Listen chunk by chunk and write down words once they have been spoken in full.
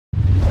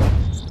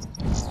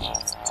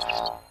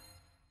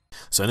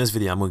So in this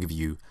video, I'm going to give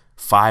you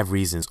 5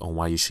 reasons on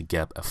why you should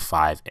get up at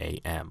 5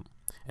 a.m.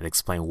 and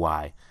explain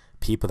why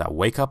people that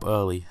wake up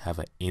early have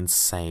an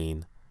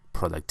insane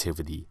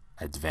productivity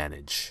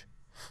advantage.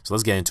 So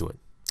let's get into it.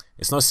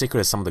 It's no secret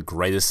that some of the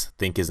greatest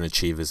thinkers and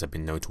achievers have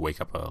been known to wake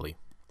up early.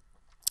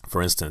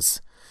 For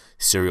instance,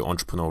 serial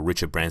entrepreneur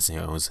Richard Branson,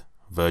 who owns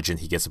Virgin,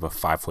 he gets up at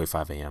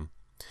 5:45 a.m.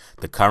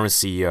 The current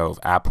CEO of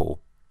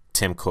Apple,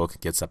 Tim Cook,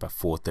 gets up at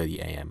 4:30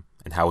 a.m.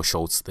 And Howard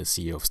Schultz, the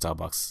CEO of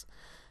Starbucks,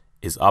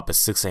 is up at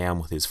 6 a.m.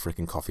 with his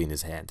freaking coffee in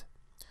his hand.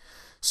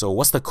 So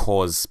what's the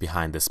cause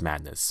behind this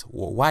madness?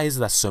 Well, why is it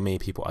that so many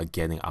people are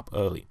getting up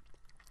early?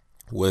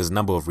 Well, there's a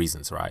number of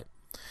reasons, right?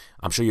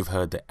 I'm sure you've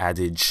heard the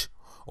adage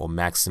or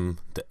maxim,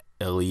 the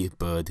early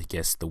bird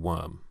gets the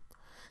worm.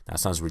 Now, it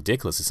sounds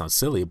ridiculous, it sounds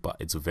silly, but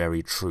it's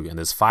very true. And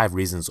there's 5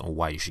 reasons on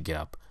why you should get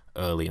up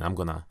early, and I'm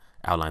going to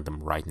outline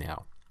them right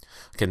now.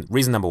 Okay,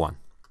 reason number 1.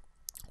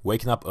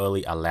 Waking up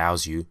early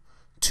allows you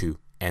to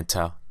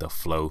enter the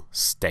flow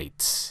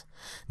state.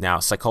 Now,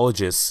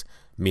 psychologist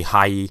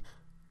Mihaly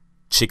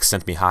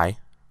Csikszentmihalyi,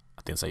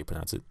 I think that's how you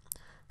pronounce it,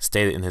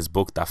 stated in his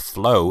book that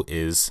flow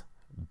is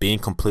being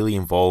completely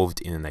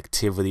involved in an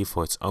activity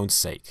for its own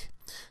sake.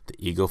 The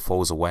ego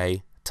falls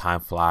away,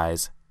 time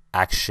flies,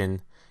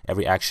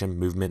 every action,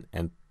 movement,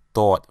 and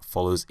thought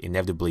follows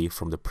inevitably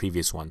from the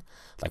previous one.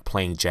 Like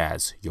playing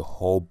jazz, your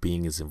whole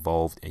being is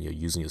involved and you're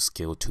using your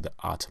skill to the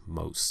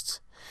utmost.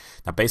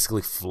 Now,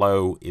 basically,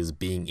 flow is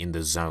being in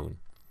the zone.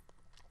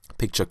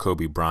 Picture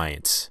Kobe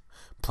Bryant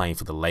playing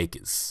for the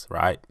Lakers,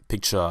 right?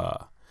 Picture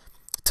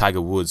Tiger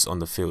Woods on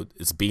the field.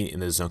 It's being in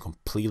the zone,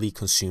 completely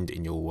consumed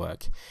in your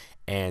work.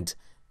 And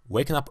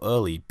waking up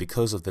early,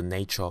 because of the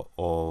nature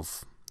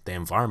of the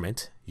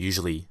environment,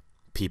 usually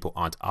people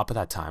aren't up at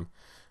that time,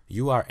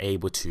 you are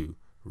able to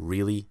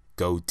really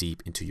go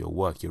deep into your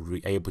work. You're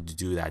able to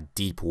do that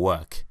deep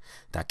work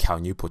that Cal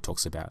Newport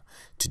talks about,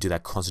 to do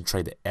that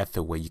concentrated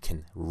effort where you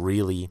can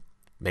really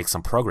make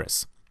some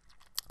progress.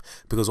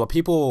 Because what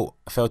people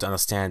fail to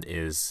understand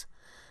is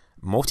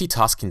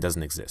multitasking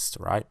doesn't exist,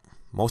 right?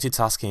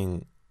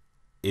 Multitasking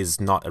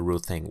is not a real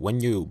thing. When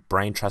your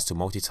brain tries to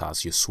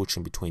multitask, you're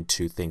switching between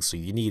 2 things. So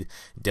you need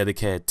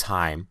dedicated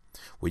time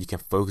where you can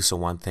focus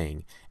on one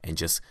thing and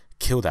just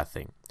kill that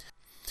thing.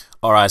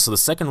 Alright, so the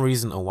second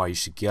reason on why you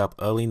should get up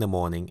early in the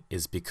morning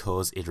is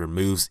because it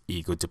removes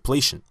ego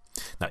depletion.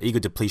 Now, ego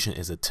depletion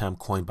is a term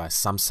coined by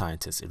some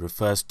scientists. It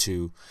refers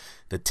to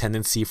the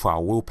tendency for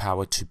our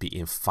willpower to be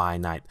in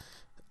finite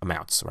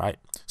amounts, right?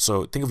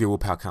 So think of your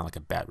willpower kind of like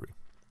a battery.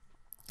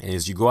 And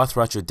as you go out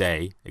throughout your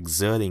day,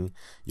 exerting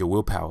your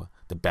willpower,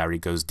 the battery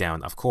goes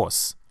down, of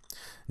course.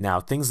 Now,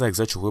 things that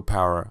exert your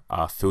willpower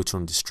are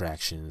filtering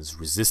distractions,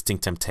 resisting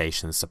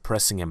temptations,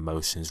 suppressing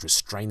emotions,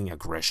 restraining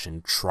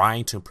aggression,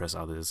 trying to impress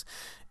others,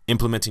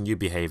 implementing new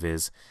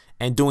behaviors,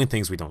 and doing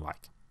things we don't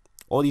like.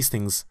 All these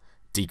things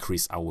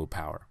decrease our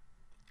willpower.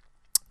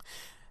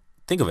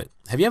 Think of it.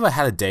 Have you ever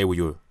had a day where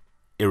you're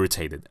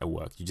irritated at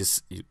work?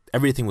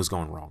 Everything was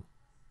going wrong.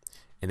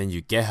 And then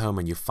you get home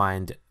and you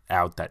find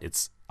out that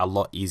it's a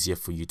lot easier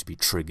for you to be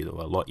triggered, or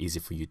a lot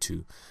easier for you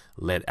to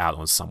let out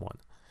on someone.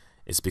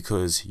 It's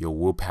because your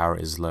willpower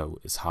is low.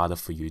 It's harder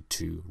for you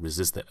to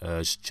resist the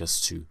urge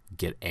just to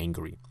get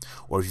angry.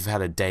 Or if you've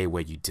had a day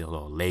where you did a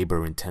lot of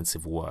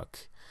labor-intensive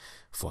work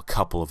for a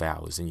couple of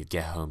hours and you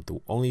get home, the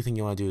only thing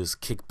you want to do is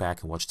kick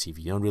back and watch TV.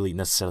 You don't really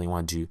necessarily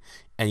want to do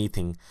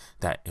anything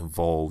that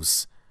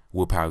involves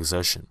willpower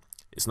exertion.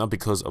 It's not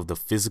because of the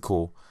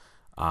physical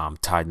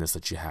tiredness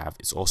that you have.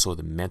 It's also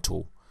the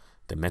mental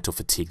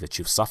fatigue that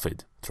you've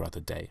suffered throughout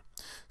the day.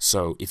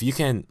 So if you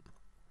can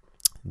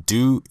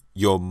do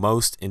your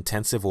most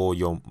intensive or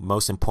your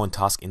most important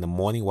task in the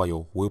morning while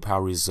your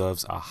willpower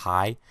reserves are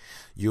high,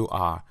 you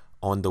are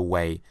on the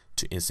way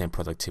to insane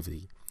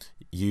productivity.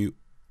 You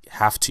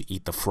have to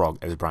eat the frog,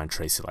 as Brian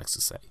Tracy likes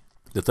to say.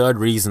 The third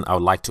reason I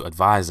would like to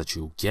advise that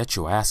you get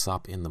your ass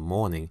up in the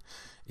morning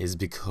is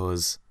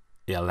because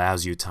it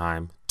allows you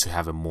time to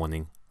have a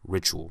morning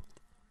ritual.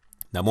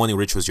 Now, morning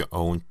ritual is your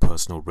own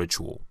personal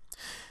ritual,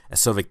 a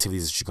set of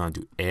activities that you're going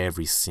to do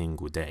every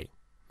single day.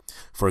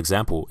 For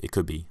example, it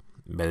could be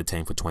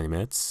meditating for 20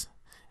 minutes,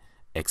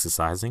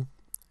 exercising,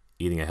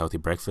 eating a healthy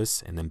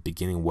breakfast, and then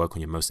beginning work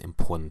on your most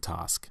important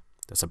task.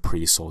 That's a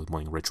pretty solid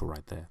morning ritual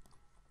right there.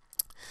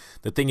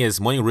 The thing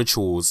is, morning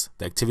rituals,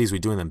 the activities we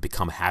do in them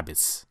become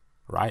habits,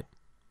 right?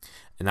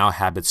 And our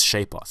habits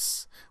shape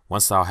us.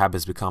 Once our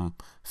habits become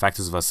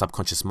factors of our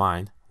subconscious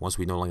mind, once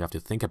we no longer have to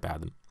think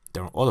about them,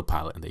 they're on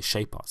autopilot and they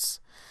shape us.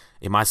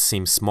 It might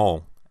seem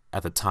small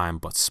at the time,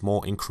 but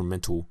small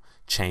incremental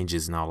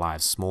changes in our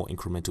lives, small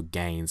incremental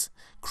gains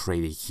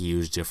create a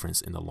huge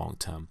difference in the long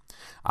term.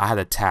 I had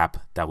a tap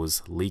that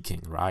was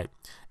leaking, right?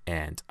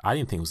 And I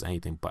didn't think it was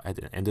anything, but at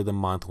the end of the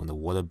month when the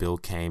water bill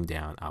came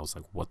down, I was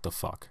like, what the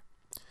fuck?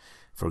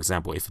 For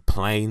example, if a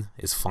plane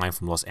is flying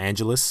from Los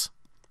Angeles,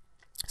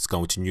 it's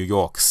going to New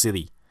York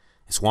City,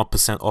 it's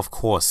 1% off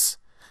course.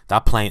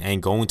 That plane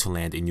ain't going to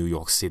land in New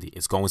York City.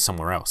 It's going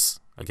somewhere else,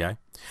 okay?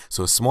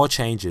 So small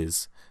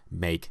changes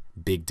make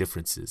big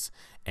differences.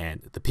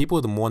 And the people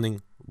of the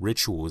morning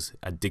rituals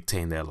are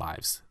dictating their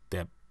lives.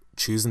 They're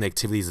choosing the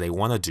activities they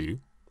want to do.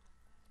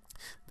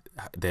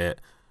 They're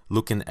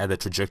looking at the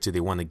trajectory they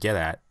want to get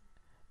at,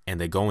 and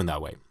they're going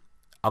that way.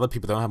 Other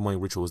people don't have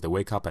morning rituals. They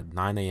wake up at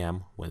 9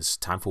 a.m. when it's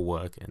time for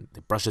work, and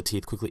they brush their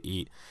teeth, quickly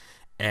eat,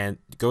 and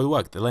go to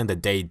work. They're letting the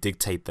day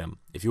dictate them.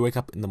 If you wake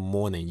up in the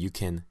morning, you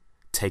can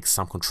take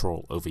some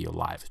control over your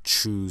life.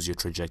 Choose your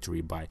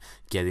trajectory by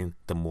getting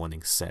the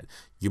morning set.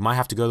 You might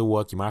have to go to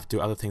work. You might have to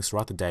do other things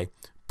throughout the day,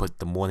 but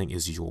the morning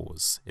is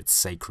yours. It's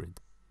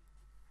sacred.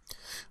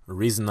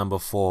 Reason number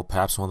 4,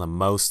 perhaps one of the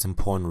most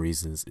important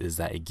reasons, is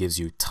that it gives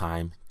you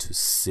time to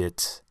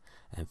sit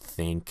and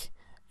think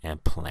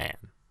and plan.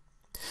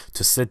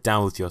 To sit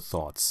down with your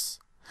thoughts,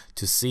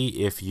 to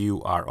see if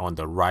you are on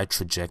the right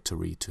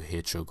trajectory to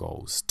hit your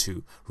goals,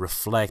 to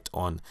reflect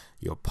on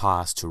your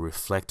past, to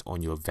reflect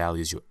on your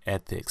values, your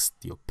ethics,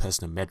 your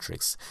personal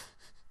metrics,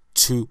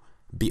 to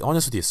be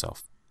honest with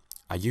yourself.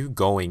 Are you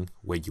going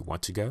where you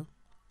want to go?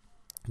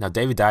 Now,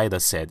 David Dyer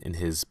said in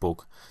his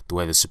book, The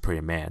Way of the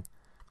Superior Man,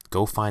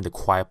 go find a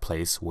quiet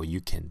place where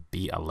you can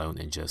be alone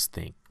and just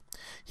think.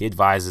 He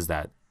advises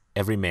that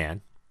every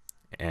man,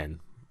 and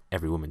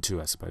every woman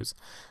too, I suppose,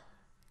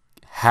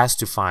 has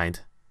to find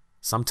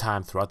some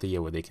time throughout the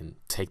year where they can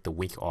take the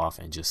week off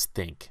and just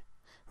think,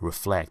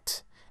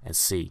 reflect, and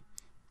see.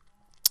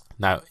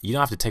 Now, you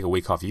don't have to take a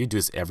week off. You do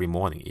this every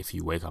morning if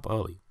you wake up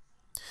early.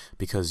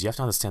 Because you have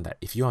to understand that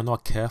if you are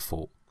not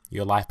careful,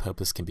 your life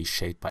purpose can be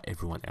shaped by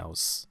everyone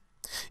else.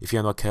 If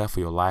you're not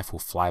careful, your life will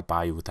fly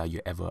by you without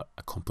you ever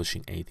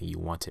accomplishing anything you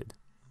wanted.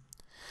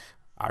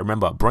 I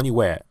remember Bronnie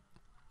Ware,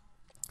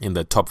 in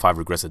the top 5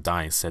 regrets of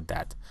dying, said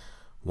that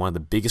one of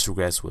the biggest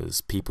regrets was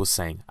people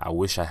saying, I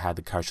wish I had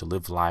the courage to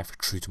live life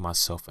true to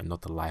myself and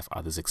not the life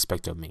others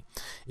expect of me.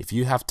 If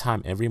you have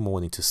time every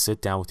morning to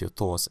sit down with your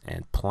thoughts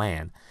and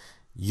plan,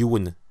 you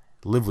wouldn't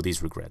live with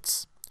these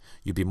regrets.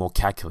 You'd be more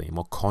calculating,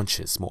 more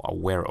conscious, more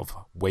aware of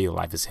where your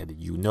life is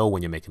headed. You know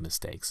when you're making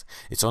mistakes.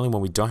 It's only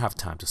when we don't have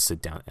time to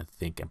sit down and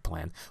think and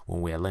plan,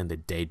 when we are letting the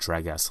day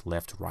drag us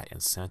left, right,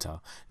 and center,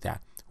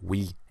 that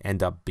we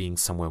end up being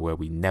somewhere where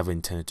we never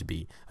intended to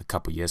be a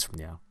couple years from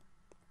now.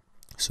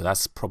 So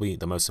that's probably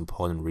the most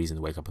important reason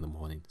to wake up in the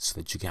morning, so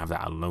that you can have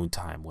that alone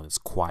time when it's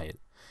quiet,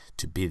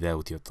 to be there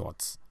with your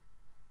thoughts.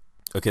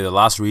 Okay, the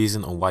last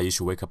reason on why you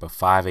should wake up at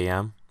 5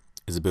 a.m.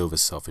 is a bit of a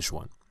selfish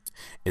one.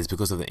 It's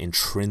because of the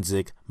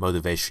intrinsic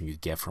motivation you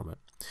get from it.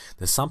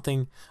 There's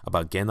something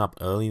about getting up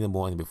early in the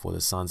morning before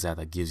the sun's out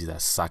that gives you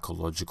that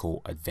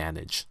psychological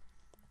advantage.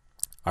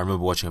 I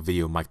remember watching a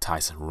video of Mike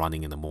Tyson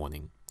running in the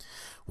morning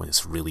when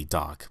it's really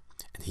dark.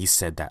 And he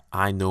said that,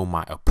 I know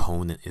my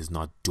opponent is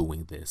not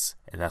doing this,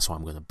 and that's why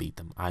I'm going to beat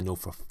them. I know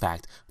for a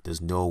fact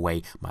there's no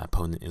way my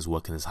opponent is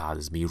working as hard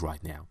as me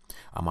right now.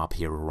 I'm up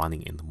here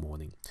running in the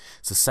morning.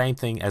 It's the same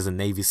thing as a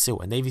Navy SEAL.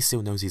 A Navy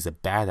SEAL knows he's a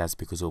badass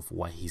because of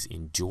what he's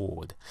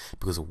endured,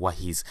 because of what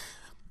he's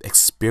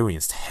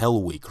experienced.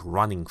 Hell Week,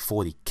 running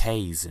 40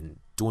 Ks and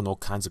doing all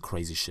kinds of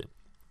crazy shit.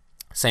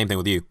 Same thing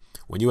with you.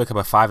 When you wake up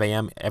at 5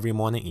 a.m. every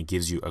morning, it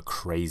gives you a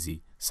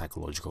crazy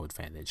psychological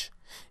advantage.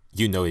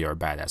 You know you're a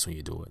badass when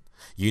you do it.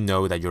 You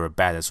know that you're a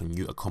badass when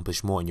you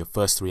accomplish more in your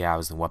first 3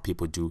 hours than what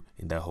people do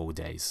in their whole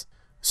days.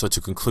 So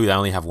to conclude, I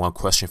only have one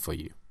question for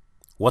you.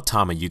 What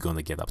time are you going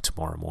to get up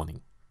tomorrow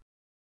morning?